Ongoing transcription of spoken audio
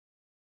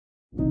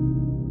Some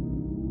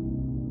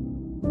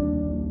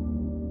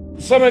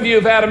of you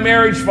have had a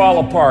marriage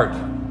fall apart.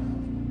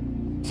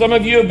 Some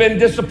of you have been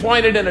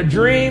disappointed in a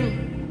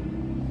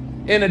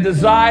dream, in a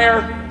desire,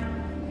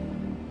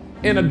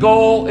 in a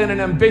goal, in an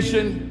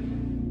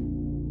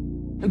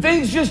ambition. And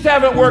things just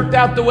haven't worked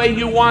out the way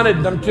you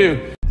wanted them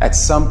to. At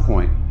some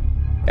point,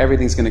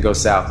 everything's going to go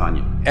south on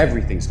you.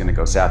 Everything's going to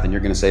go south, and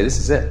you're going to say, this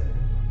is it.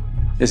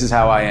 This is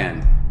how I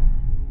end.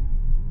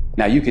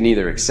 Now, you can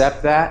either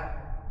accept that,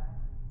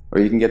 or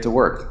you can get to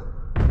work.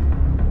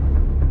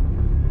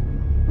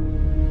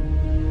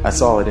 That's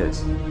all it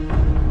is.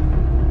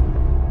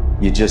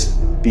 You just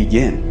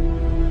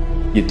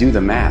begin. You do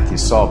the math. You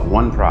solve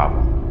one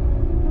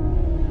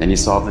problem. Then you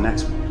solve the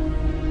next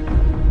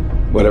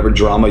one. Whatever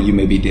drama you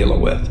may be dealing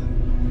with,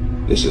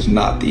 this is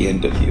not the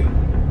end of you.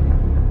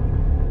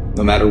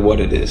 No matter what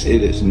it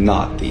is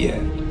not the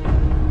end.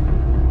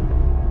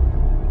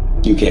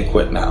 You can't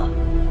quit now.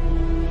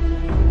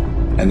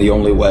 And the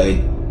only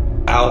way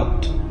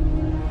out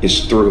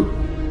is through.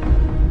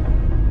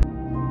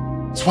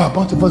 That's why a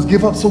bunch of us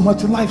give up so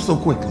much in life so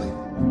quickly.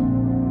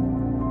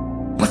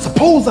 But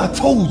suppose I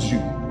told you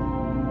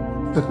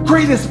the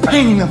greatest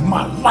pain of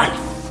my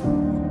life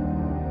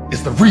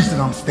is the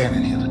reason I'm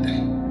standing here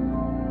today.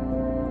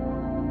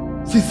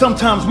 See,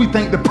 sometimes we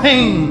think the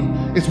pain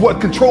is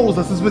what controls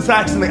us. It's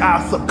actually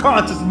our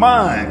subconscious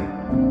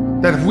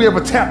mind that if we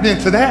ever tapped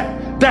into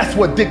that, that's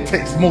what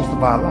dictates most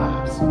of our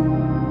lives.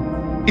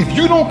 If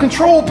you don't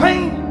control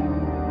pain,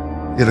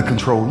 it'll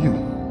control you.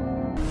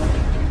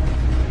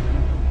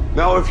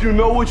 Now, if you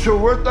know what you're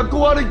worth, now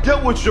go out and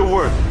get what you're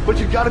worth. But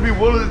you gotta be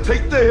willing to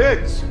take the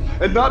hits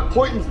and not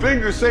pointing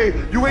fingers saying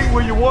you ain't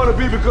where you wanna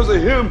be because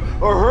of him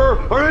or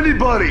her or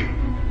anybody.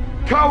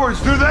 Cowards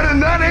do that,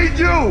 and that ain't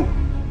you.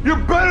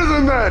 You're better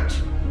than that.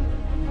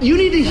 You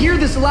need to hear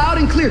this loud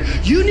and clear.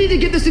 You need to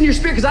get this in your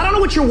spirit, because I don't know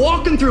what you're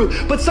walking through,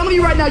 but some of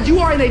you right now, you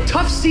are in a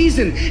tough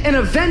season. An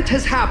event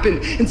has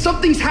happened and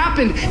something's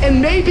happened,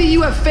 and maybe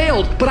you have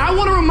failed. But I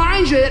want to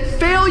remind you that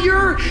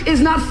failure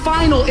is not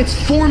final, it's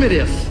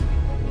formative.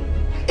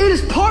 It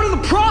is part of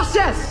the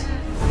process.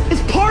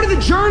 It's part of the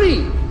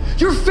journey.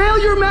 Your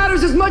failure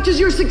matters as much as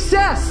your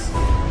success.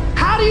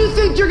 How do you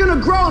think you're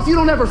gonna grow if you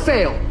don't ever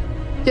fail?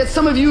 Yet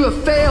some of you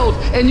have failed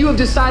and you have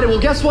decided, well,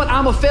 guess what?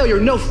 I'm a failure.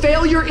 No,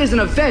 failure is an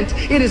event.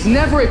 It is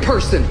never a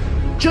person.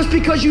 Just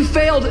because you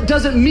failed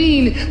doesn't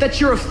mean that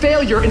you're a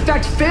failure. In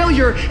fact,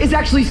 failure is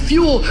actually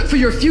fuel for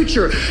your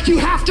future. You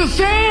have to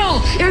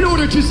fail in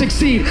order to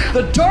succeed.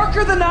 The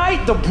darker the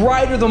night, the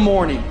brighter the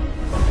morning.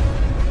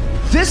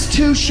 This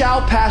too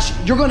shall pass.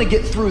 You're going to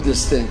get through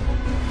this thing.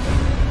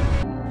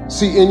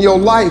 See, in your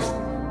life,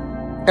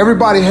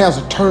 everybody has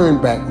a turn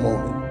back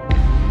moment.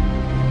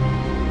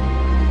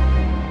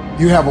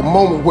 You have a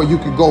moment where you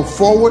can go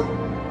forward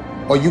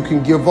or you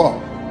can give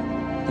up.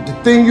 But the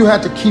thing you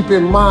have to keep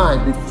in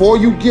mind before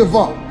you give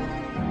up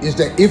is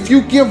that if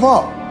you give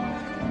up,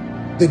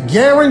 the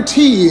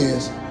guarantee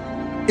is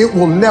it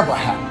will never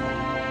happen.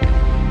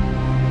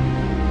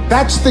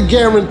 That's the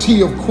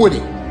guarantee of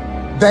quitting,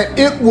 that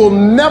it will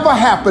never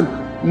happen,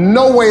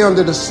 no way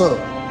under the sun.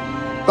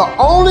 The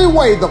only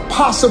way the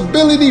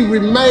possibility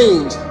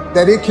remains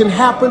that it can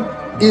happen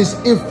is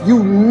if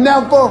you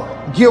never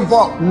give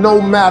up, no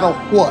matter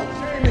what.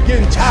 You're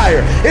getting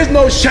tired. It's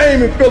no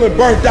shame in feeling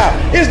burnt out.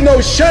 It's no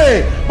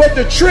shame. But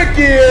the trick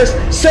is,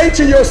 say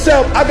to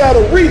yourself, I got to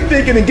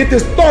rethink it and get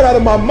this thought out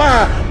of my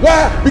mind.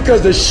 Why?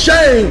 Because the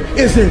shame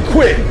is in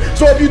quitting.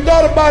 So if you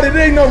thought about it,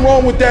 there ain't nothing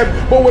wrong with that.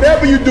 But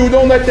whatever you do,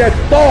 don't let that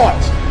thought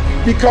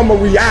become a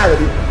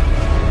reality.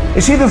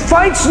 You see, the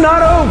fight's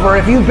not over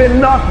if you've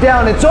been knocked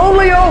down. It's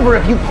only over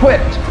if you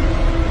quit.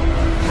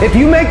 If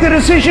you make the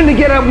decision to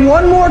get up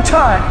one more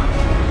time,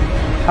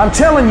 I'm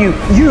telling you,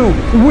 you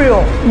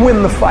will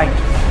win the fight.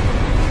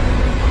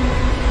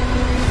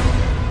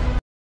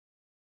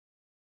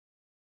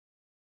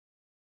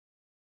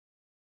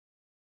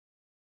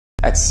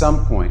 At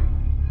some point,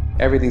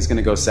 everything's going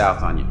to go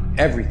south on you.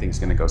 Everything's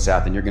going to go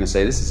south, and you're going to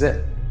say, this is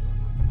it.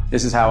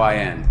 This is how I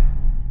end.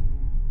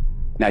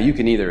 Now, you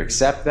can either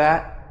accept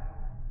that,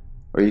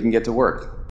 or you can get to work.